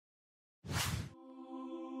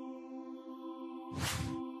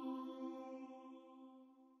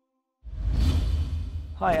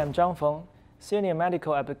Hi, I'm Zhang Feng, Senior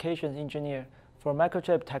Medical Applications Engineer for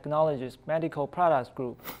Microchip Technologies Medical Products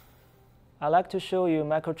Group. I'd like to show you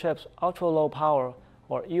Microchip's ultra-low power,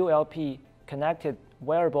 or ULP, connected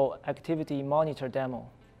wearable activity monitor demo.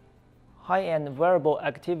 High-end wearable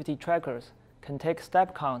activity trackers can take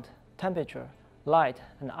step count, temperature, light,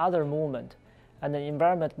 and other movement, and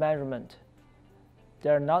environment measurement.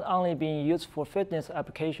 They are not only being used for fitness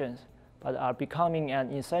applications, but are becoming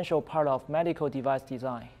an essential part of medical device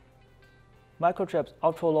design. Microchip's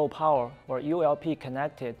ultra-low power, or ULP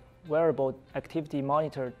connected wearable activity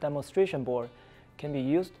monitor demonstration board can be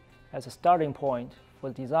used as a starting point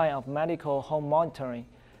for the design of medical home monitoring,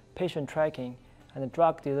 patient tracking, and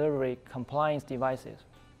drug delivery compliance devices.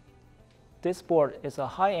 This board is a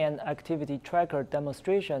high-end activity tracker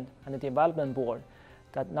demonstration and development board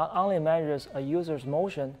that not only measures a user's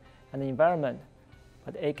motion and environment,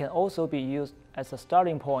 but it can also be used as a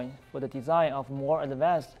starting point for the design of more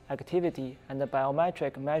advanced activity and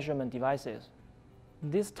biometric measurement devices.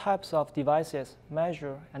 These types of devices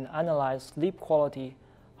measure and analyze sleep quality,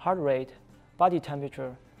 heart rate, body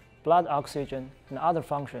temperature, blood oxygen, and other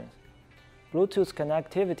functions. Bluetooth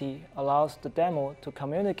connectivity allows the demo to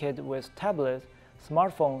communicate with tablets,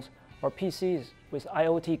 smartphones, or PCs with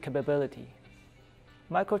IoT capability.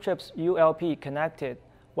 Microchip's ULP connected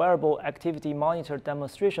wearable activity monitor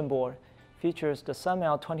demonstration board features the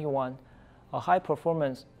SunML21, a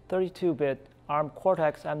high-performance 32-bit ARM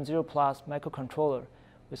Cortex-M0 Plus microcontroller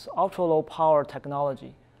with ultra-low power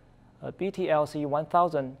technology, a BTLC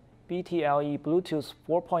 1000 BTLE Bluetooth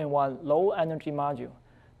 4.1 low-energy module,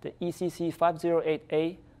 the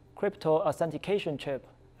ECC508A crypto authentication chip,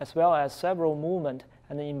 as well as several movement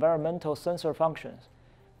and environmental sensor functions.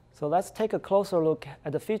 So let's take a closer look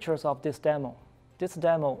at the features of this demo. This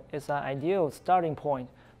demo is an ideal starting point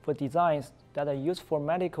for designs that are used for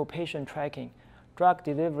medical patient tracking, drug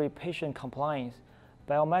delivery patient compliance,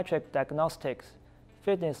 biometric diagnostics,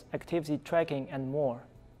 fitness activity tracking, and more.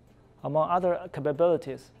 Among other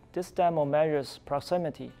capabilities, this demo measures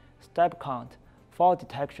proximity, step count, fall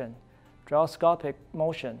detection, gyroscopic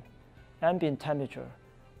motion, ambient temperature,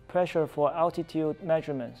 pressure for altitude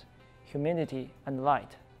measurements, humidity, and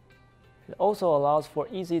light. It also allows for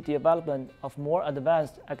easy development of more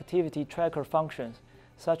advanced activity tracker functions,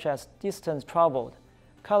 such as distance traveled,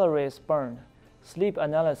 calories burned, sleep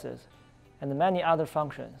analysis, and many other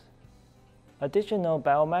functions. Additional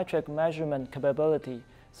biometric measurement capability,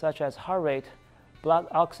 such as heart rate, blood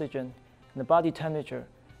oxygen, and body temperature,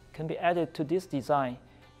 can be added to this design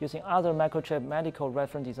using other Microchip medical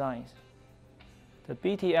reference designs. The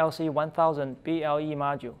BTLC 1000 BLE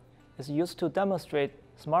module is used to demonstrate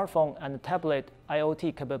smartphone and tablet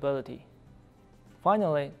IoT capability.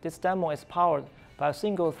 Finally, this demo is powered by a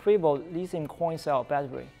single 3-volt lithium coin cell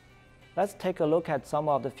battery. Let's take a look at some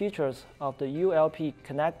of the features of the ULP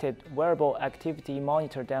connected wearable activity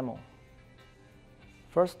monitor demo.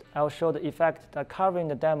 First, I'll show the effect that covering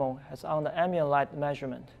the demo has on the ambient light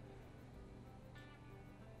measurement.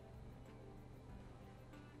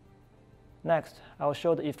 Next, I'll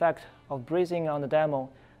show the effect of breathing on the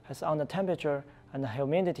demo has on the temperature and the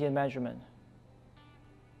humidity measurement.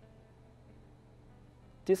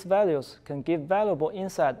 These values can give valuable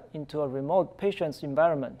insight into a remote patient's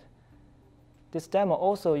environment. This demo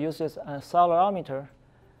also uses an accelerometer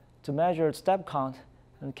to measure step count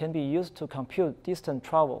and can be used to compute distance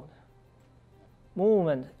traveled.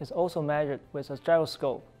 Movement is also measured with a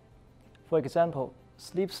gyroscope. For example,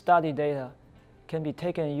 sleep study data can be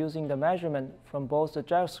taken using the measurement from both the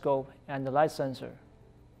gyroscope and the light sensor.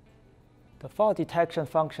 The fall detection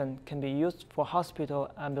function can be used for hospital,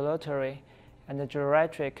 ambulatory, and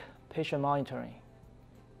geriatric patient monitoring.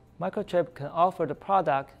 Microchip can offer the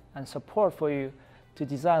product and support for you to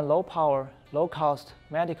design low-power, low-cost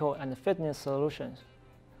medical and fitness solutions.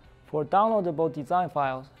 For downloadable design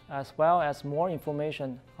files, as well as more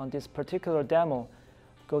information on this particular demo,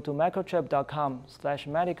 go to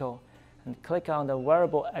microchip.com/medical and click on the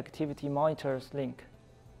Wearable Activity Monitors link.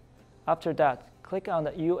 After that, click on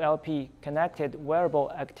the ULP Connected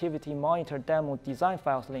Wearable Activity Monitor Demo Design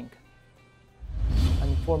Files link.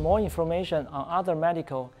 And for more information on other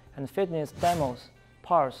medical and fitness demos,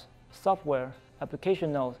 parts, software,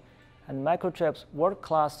 application notes, and Microchip's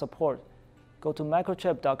world-class support, go to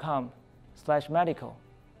microchip.com/medical.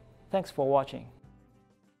 Thanks for watching.